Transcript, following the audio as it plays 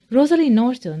Rosaleen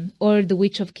Norton, or the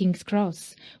Witch of King's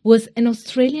Cross, was an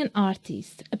Australian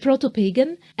artist, a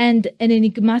proto-pagan, and an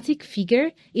enigmatic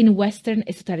figure in Western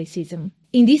esotericism.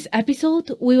 In this episode,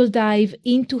 we will dive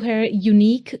into her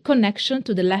unique connection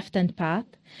to the left-hand path,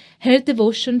 her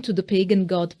devotion to the pagan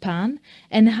god Pan,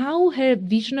 and how her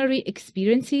visionary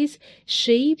experiences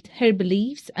shaped her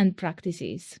beliefs and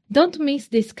practices. Don't miss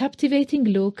this captivating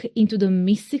look into the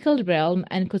mystical realm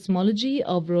and cosmology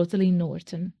of Rosaleen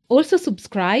Norton. Also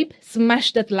subscribe,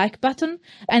 smash that like button,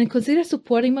 and consider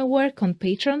supporting my work on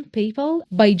Patreon, PayPal,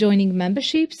 by joining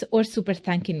memberships or super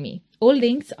thanking me. All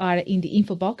links are in the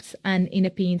info box and in a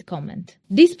pinned comment.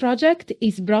 This project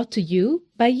is brought to you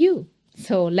by you.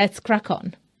 So let's crack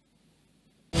on.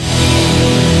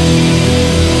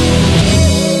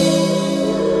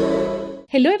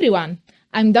 Hello everyone,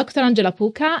 I'm Dr. Angela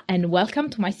Puca and welcome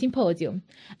to my symposium.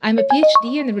 I'm a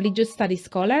PhD and religious studies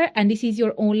scholar, and this is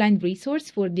your online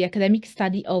resource for the academic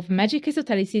study of magic,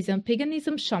 esotericism,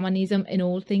 paganism, shamanism, and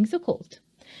all things occult.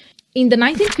 In the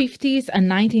 1950s and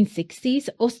 1960s,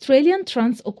 Australian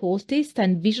trance occultist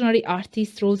and visionary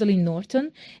artist Rosaleen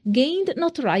Norton gained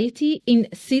notoriety in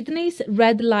Sydney's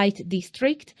red light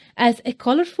district as a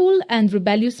colourful and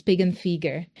rebellious pagan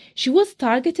figure. She was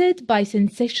targeted by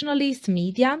sensationalist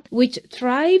media, which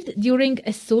thrived during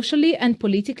a socially and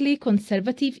politically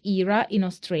conservative era in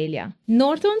Australia.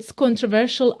 Norton's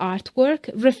controversial artwork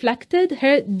reflected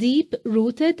her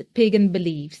deep-rooted pagan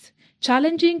beliefs,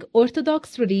 challenging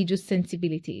orthodox religious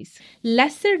sensibilities.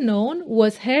 Lesser known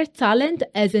was her talent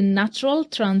as a natural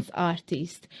trance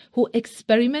artist who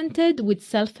experimented with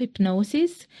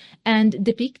self-hypnosis and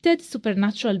depicted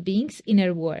supernatural beings in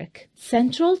her work.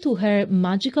 Central to her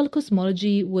magical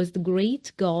cosmology was the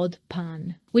great god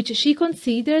Pan, which she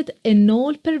considered an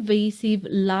all-pervasive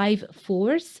life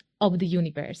force of the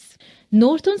universe.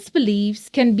 Norton's beliefs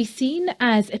can be seen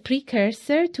as a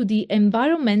precursor to the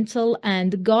environmental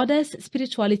and goddess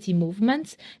spirituality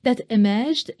movements that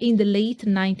emerged in the late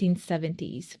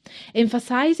 1970s,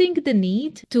 emphasizing the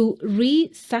need to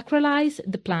re-sacralize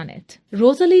the planet.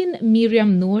 Rosaleen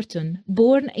Miriam Norton,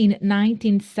 born in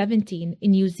 1917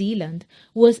 in New Zealand,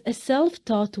 was a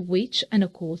self-taught witch and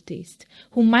occultist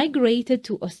who migrated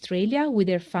to Australia with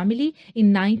her family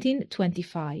in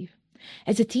 1925.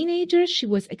 As a teenager, she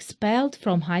was expelled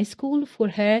from high school for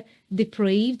her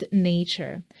depraved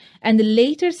nature and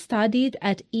later studied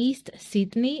at East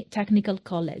Sydney Technical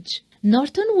College.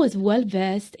 Norton was well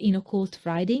versed in occult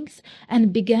writings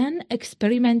and began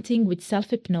experimenting with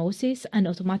self-hypnosis and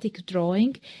automatic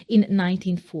drawing in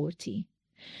 1940.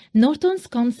 Norton's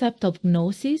concept of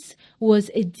gnosis was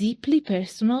a deeply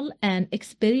personal and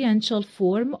experiential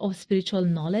form of spiritual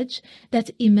knowledge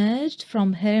that emerged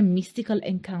from her mystical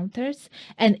encounters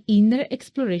and inner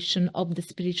exploration of the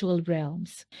spiritual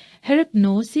realms. Her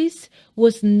hypnosis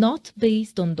was not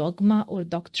based on dogma or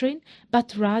doctrine,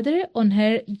 but rather on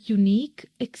her unique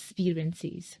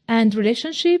experiences and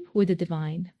relationship with the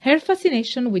divine. Her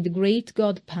fascination with the great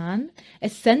god Pan, a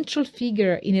central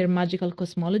figure in her magical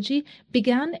cosmology,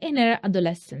 began in her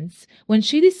adolescence when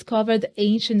she discovered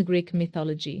ancient Greek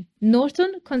mythology.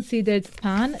 Norton considered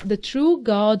Pan the true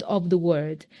god of the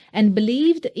world and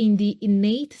believed in the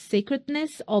innate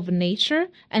sacredness of nature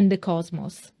and the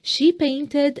cosmos. She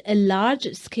painted a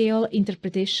large-scale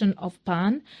interpretation of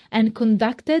Pan and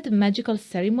conducted magical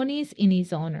ceremonies in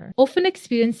his honor, often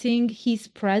experiencing his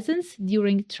presence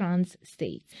during trance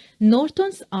states.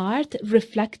 Norton's art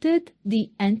reflected the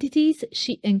entities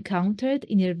she encountered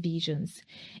in her visions,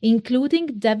 including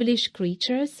devilish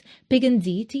creatures, pagan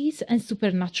deities, and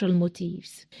supernatural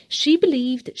motifs. She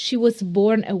believed she was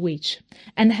born a witch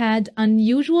and had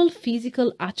unusual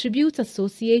physical attributes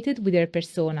associated with her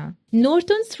persona.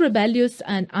 Norton's rebellious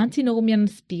and antinomian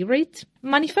spirit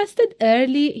manifested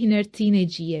early in her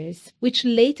teenage years, which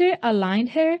later aligned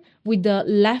her with the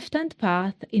left-hand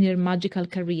path in her magical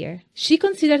career. She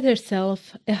considered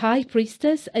herself a high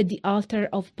priestess at the altar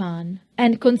of Pan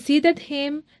and considered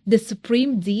him the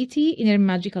supreme deity in her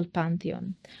magical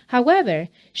pantheon. However,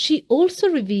 she also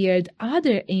revered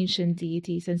other ancient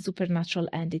deities and supernatural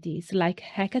entities like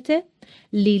Hecate,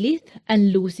 Lilith,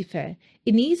 and Lucifer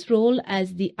in his role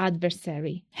as the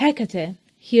adversary. Hecate,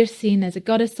 here seen as a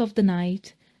goddess of the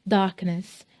night,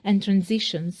 darkness, and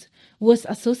transitions, was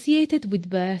associated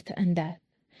with birth and death,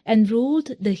 and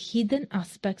ruled the hidden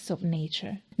aspects of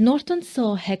nature. Norton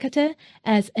saw Hecate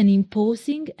as an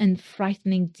imposing and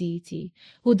frightening deity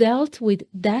who dealt with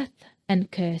death,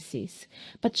 and curses,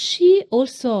 but she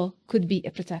also could be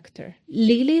a protector.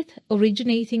 Lilith,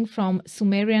 originating from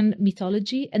Sumerian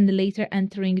mythology and later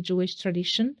entering Jewish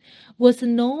tradition, was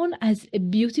known as a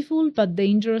beautiful but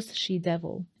dangerous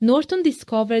she-devil. Norton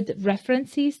discovered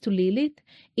references to Lilith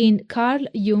in Carl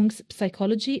Jung's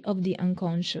Psychology of the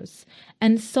Unconscious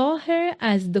and saw her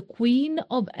as the queen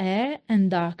of air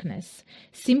and darkness,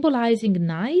 symbolizing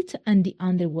night and the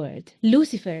underworld.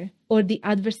 Lucifer, or the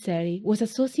adversary, was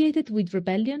associated with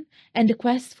rebellion and the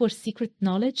quest for secret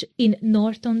knowledge in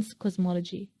Norton's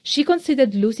cosmology. She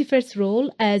considered Lucifer's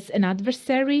role as an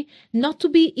adversary not to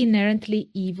be inherently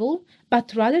evil,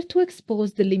 but rather to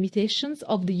expose the limitations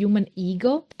of the human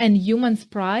ego and human's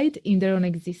pride in their own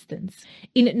existence.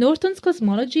 In Norton's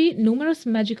cosmology, numerous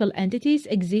magical entities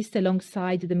exist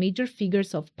alongside the major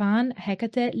figures of Pan,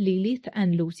 Hecate, Lilith,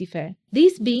 and Lucifer.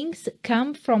 These beings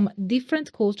come from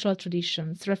different cultural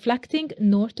traditions, reflecting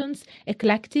Norton's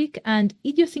eclectic and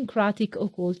idiosyncratic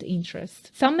occult interests.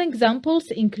 Some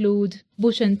examples include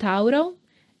Bucentauro,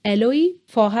 Eloi,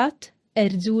 Fohat,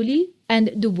 Erzuli, and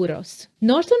Duburos.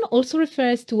 Norton also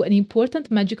refers to an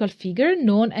important magical figure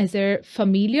known as her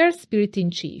familiar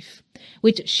spirit-in-chief,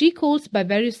 which she calls by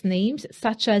various names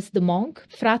such as the monk,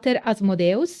 Frater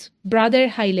Asmodeus, Brother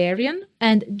Hilarion,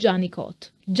 and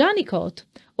Janicot. Janicot,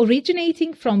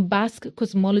 originating from Basque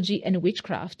cosmology and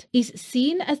witchcraft, is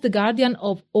seen as the guardian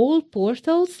of all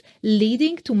portals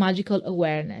leading to magical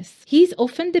awareness. He is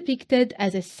often depicted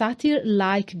as a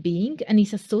satyr-like being and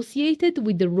is associated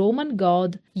with the Roman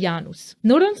god Janus.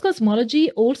 Norton's cosmology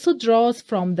also draws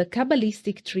from the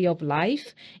Kabbalistic tree of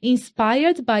life,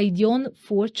 inspired by Dion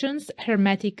Fortune's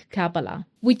Hermetic Kabbalah,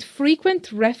 with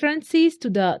frequent references to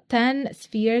the 10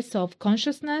 spheres of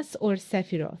consciousness or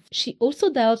Sephiroth. She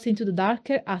also delves into the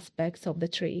darker aspects of the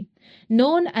tree,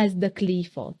 known as the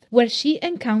Qliphoth, where she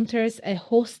encounters a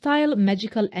hostile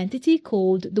magical entity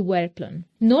called the Werplon.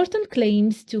 Norton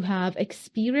claims to have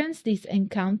experienced this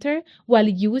encounter while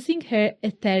using her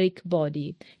etheric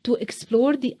body to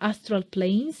explore the astral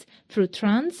planes through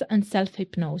trance and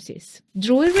self-hypnosis.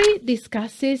 Drury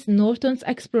discusses Norton's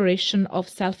exploration of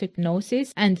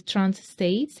self-hypnosis and trance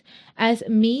states as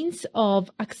means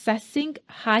of accessing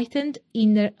heightened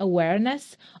inner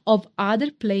awareness of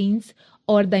other planes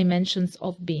or dimensions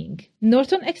of being.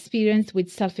 Norton experienced with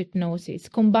self-hypnosis,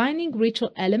 combining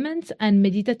ritual elements and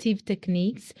meditative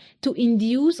techniques to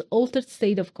induce altered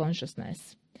state of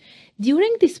consciousness.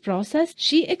 During this process,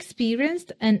 she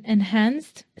experienced an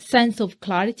enhanced sense of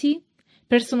clarity,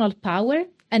 personal power,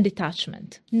 and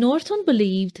detachment. Norton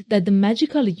believed that the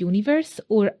magical universe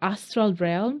or astral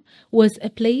realm was a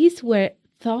place where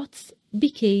thoughts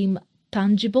became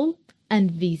tangible and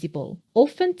visible,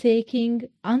 often taking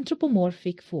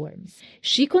anthropomorphic forms.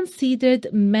 She considered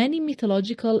many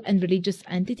mythological and religious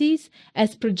entities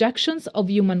as projections of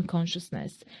human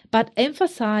consciousness, but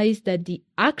emphasized that the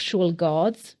actual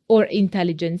gods or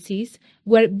intelligences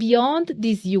were beyond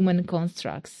these human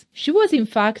constructs. She was in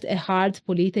fact a hard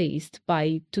polytheist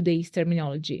by today's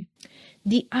terminology.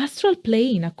 The astral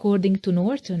plane, according to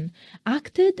Norton,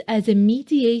 acted as a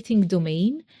mediating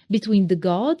domain between the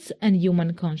gods and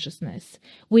human consciousness,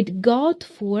 with god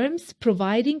forms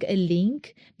providing a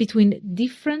link between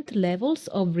different levels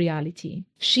of reality.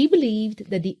 She believed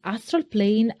that the astral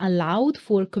plane allowed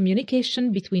for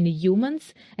communication between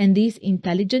humans and these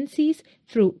intelligences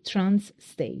through trance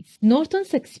states.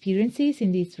 Norton's experiences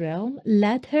in this realm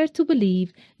led her to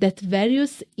believe that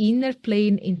various inner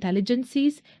plane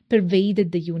intelligences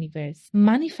pervaded the universe,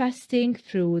 manifesting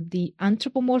through the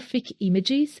anthropomorphic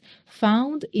images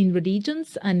found in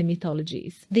religions and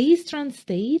mythologies. These trance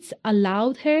states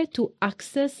allowed her to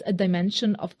access a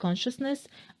dimension of consciousness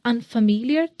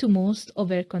unfamiliar to most of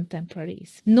her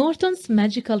contemporaries. Norton's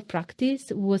magical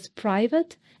practice was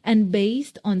private and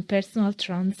based on personal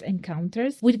trance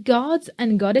encounters with gods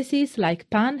and goddesses like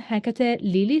Pan, Hecate,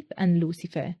 Lilith, and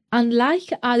Lucifer.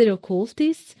 Unlike other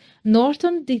occultists,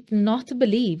 Norton did not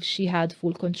believe she had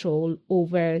full control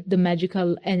over the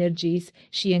magical energies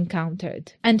she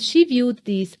encountered, and she viewed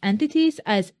these entities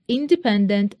as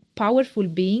independent, powerful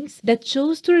beings that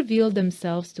chose to reveal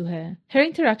themselves to her. Her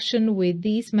interaction with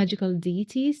these magical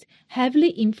deities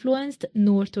heavily influenced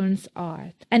Norton's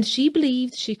art, and she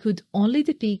believed she could only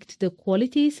depict the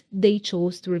qualities they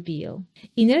chose to reveal.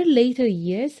 In her later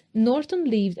years, Norton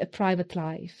lived a private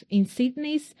life in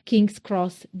Sydney's King's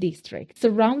Cross district,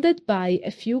 surrounded by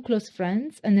a few close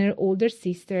friends and her older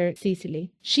sister,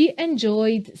 Cicely. She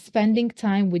enjoyed spending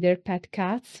time with her pet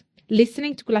cats,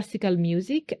 listening to classical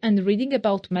music, and reading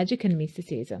about magic and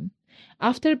mysticism.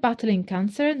 After battling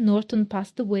cancer, Norton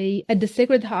passed away at the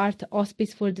Sacred Heart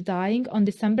Hospice for the Dying on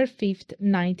December 5,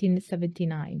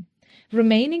 1979.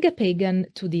 remaining a pagan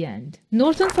to the end.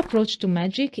 Norton's approach to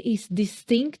magic is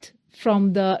distinct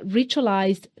from the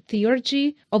ritualized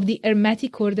theurgy of the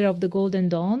Hermetic Order of the Golden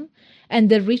Dawn and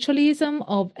the ritualism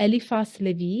of Eliphas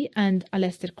Levi and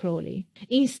Aleister Crowley.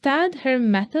 Instead, her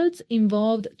methods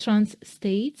involved trance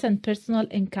states and personal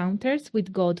encounters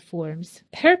with god forms.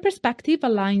 Her perspective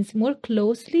aligns more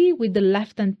closely with the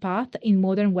left-hand path in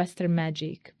modern Western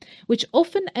magic, which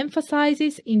often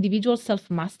emphasizes individual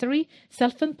self-mastery,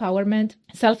 self-empowerment,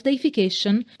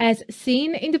 self-deification, as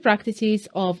seen in the practices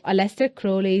of Aleister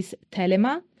Crowley's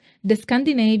Thelema, the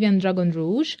Scandinavian Dragon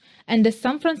Rouge, and the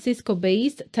San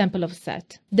Francisco-based Temple of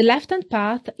Set. The left-hand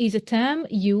path is a term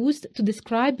used to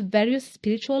describe various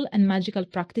spiritual and magical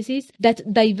practices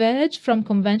that diverge from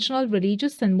conventional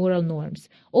religious and moral norms,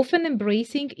 often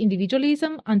embracing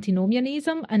individualism,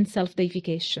 antinomianism, and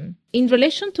self-deification. In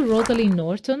relation to Rosaleen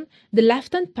Norton, the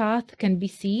left-hand path can be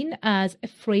seen as a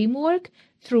framework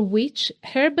through which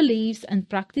her beliefs and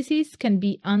practices can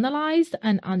be analyzed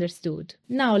and understood.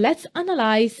 Now, let's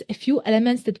analyze a few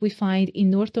elements that we find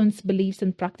in Norton's beliefs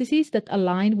and practices that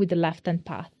align with the left-hand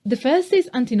path. The first is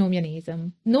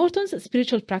antinomianism. Norton's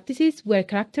spiritual practices were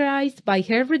characterized by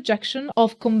her rejection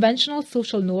of conventional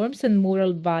social norms and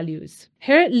moral values.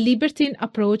 Her libertine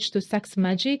approach to sex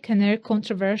magic and her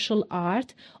controversial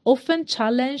art often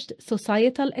challenged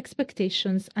societal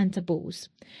expectations and taboos,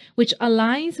 which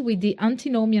aligns with the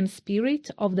antinomian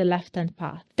spirit of the left-hand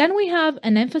path. Then we have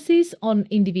an emphasis on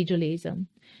individualism.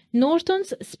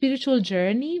 Norton's spiritual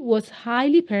journey was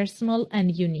highly personal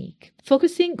and unique,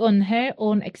 focusing on her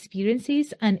own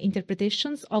experiences and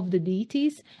interpretations of the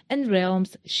deities and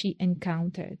realms she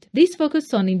encountered. This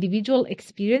focus on individual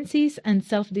experiences and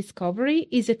self-discovery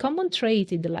is a common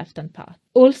trait in the left-hand path.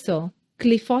 Also,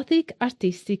 qliphothic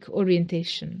artistic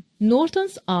orientation.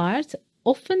 Norton's art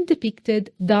often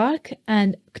depicted dark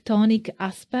and chthonic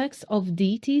aspects of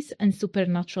deities and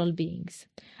supernatural beings,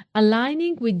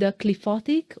 aligning with the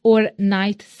qliphothic or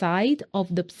night side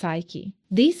of the psyche.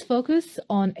 This focus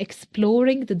on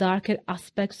exploring the darker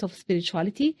aspects of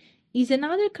spirituality is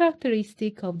another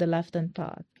characteristic of the left-hand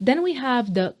path. Then we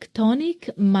have the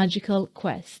chthonic magical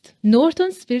quest.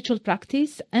 Norton's spiritual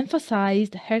practice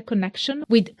emphasized her connection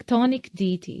with chthonic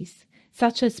deities,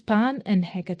 such as Pan and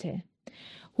Hecate,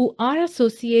 who are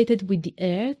associated with the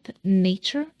earth,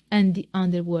 nature, and the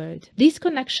underworld. This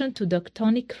connection to the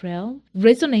chthonic realm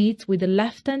resonates with the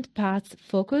left-hand path's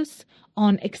focus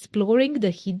on exploring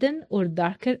the hidden or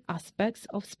darker aspects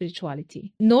of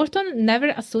spirituality. Norton never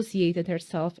associated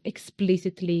herself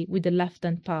explicitly with the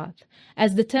left-hand path,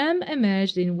 as the term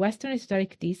emerged in Western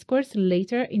esoteric discourse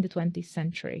later in the 20th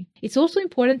century. It's also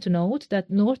important to note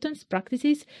that Norton's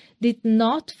practices did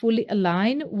not fully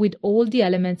align with all the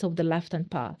elements of the left-hand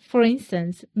path. For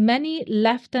instance, many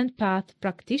left-hand path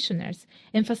practitioners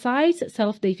emphasize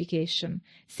self-deification,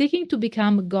 seeking to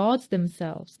become gods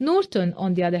themselves. Norton,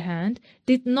 on the other hand,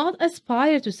 did not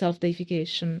aspire to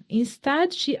self-deification.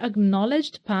 Instead, she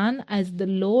acknowledged Pan as the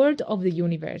Lord of the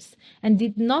universe and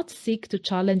did not seek to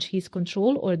challenge his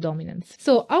control or dominance.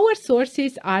 So our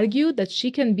sources argue that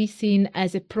she can be seen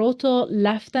as a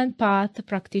proto-left-hand path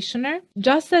practitioner,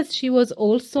 just as she was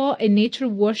also a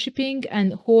nature-worshipping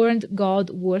and horned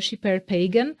god worshipper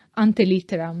pagan ante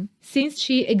litteram, since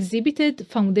she exhibited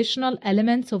foundational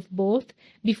elements of both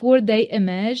before they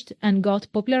emerged and got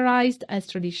popularized as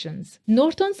traditions.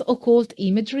 Norton's occult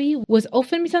imagery was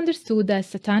often misunderstood as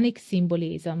satanic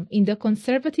symbolism in the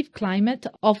conservative climate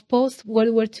of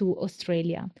post-World War II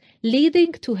Australia,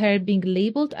 leading to her being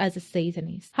labeled as a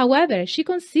Satanist. However, she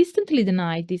consistently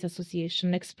denied this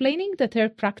association, explaining that her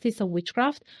practice of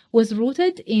witchcraft was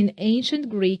rooted in ancient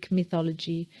Greek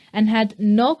mythology and had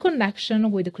no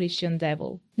connection with the Christian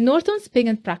devil. Norton's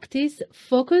pagan practice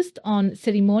focused on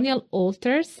ceremonial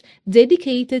altars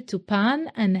dedicated to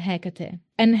Pan and Hecate,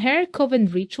 and her coven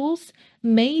rituals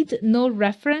made no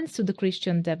reference to the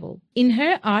Christian devil. In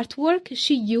her artwork,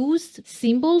 she used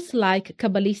symbols like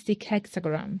Kabbalistic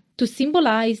hexagram to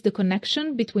symbolize the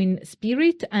connection between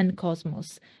spirit and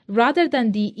cosmos, rather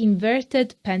than the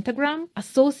inverted pentagram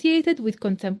associated with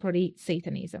contemporary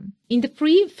Satanism. In the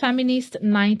pre-feminist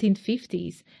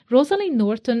 1950s, Rosaleen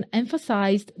Norton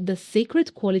emphasized the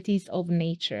sacred qualities of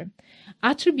nature,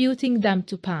 attributing them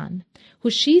to Pan, who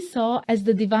she saw as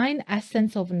the divine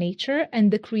essence of nature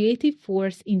and the creative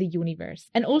force in the universe,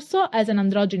 and also as an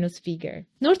androgynous figure.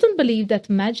 Norton believed that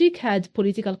magic had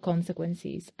political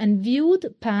consequences and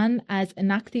viewed Pan as an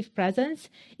active presence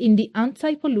in the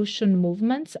anti-pollution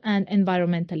movements and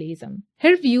environmentalism.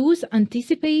 Her views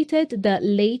anticipated the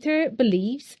later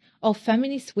beliefs of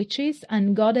feminist witches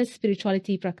and goddess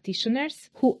spirituality practitioners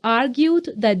who argued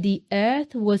that the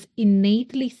earth was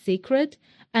innately sacred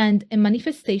and a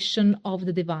manifestation of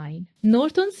the divine.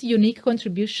 Norton's unique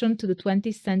contribution to the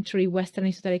 20th century Western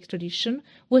esoteric tradition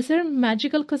was her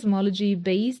magical cosmology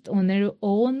based on her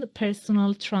own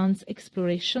personal trance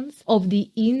explorations of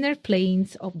the inner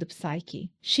planes of the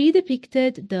psyche. She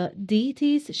depicted the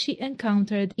deities she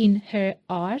encountered in her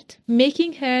art,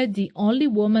 making her the only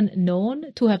woman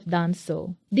known to have done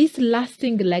so. This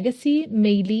lasting legacy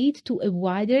may lead to a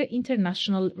wider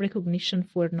international recognition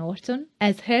for Norton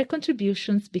as her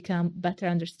contributions become better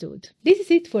understood. This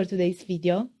is it for today's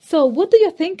video. So what do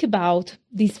you think about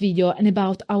this video and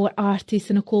about our artist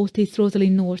and occultist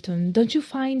Rosaleen Norton? Don't you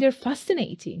find her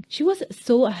fascinating? She was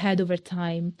so ahead of her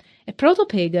time, a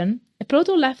proto-pagan, a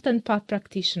proto-left-hand path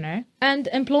practitioner, and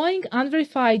employing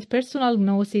unverified personal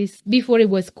gnosis before it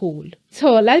was cool.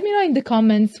 So let me know in the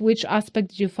comments which aspect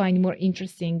did you find more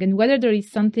interesting and whether there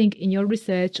is something in your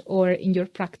research or in your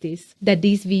practice that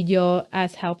this video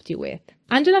has helped you with.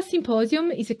 Angela's Symposium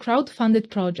is a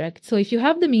crowd-funded project, so if you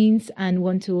have the means and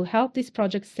want to help this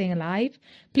project stay alive,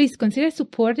 please consider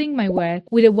supporting my work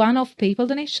with a one-off PayPal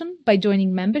donation by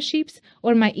joining memberships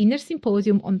or my inner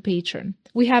symposium on Patreon.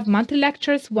 We have monthly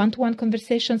lectures, one-to-one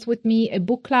conversations with me, a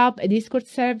book club, a Discord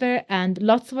server, and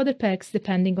lots of other perks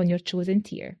depending on your chosen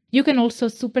tier. You can also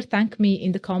super thank me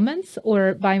in the comments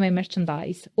or buy my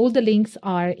merchandise. All the links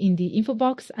are in the info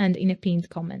box and in a pinned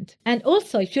comment. And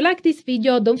also, if you like this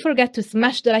video, don't forget to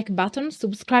smash the like button,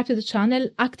 subscribe to the channel,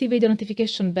 activate the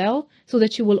notification bell so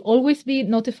that you will always be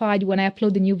notified when I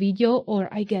upload a new video or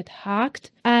I get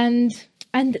hacked.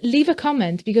 And leave a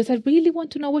comment because I really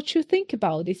want to know what you think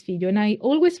about this video. And I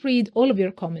always read all of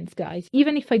your comments, guys,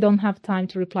 even if I don't have time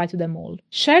to reply to them all.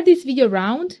 Share this video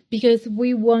around because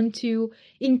we want to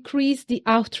increase the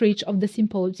outreach of the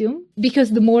symposium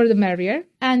because the more the merrier.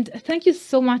 And thank you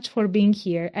so much for being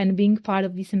here and being part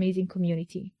of this amazing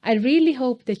community. I really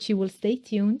hope that you will stay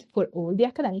tuned for all the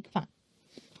academic fun.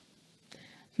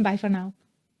 Bye for now.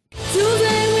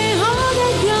 Today we hold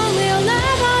the ground, we'll let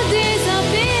our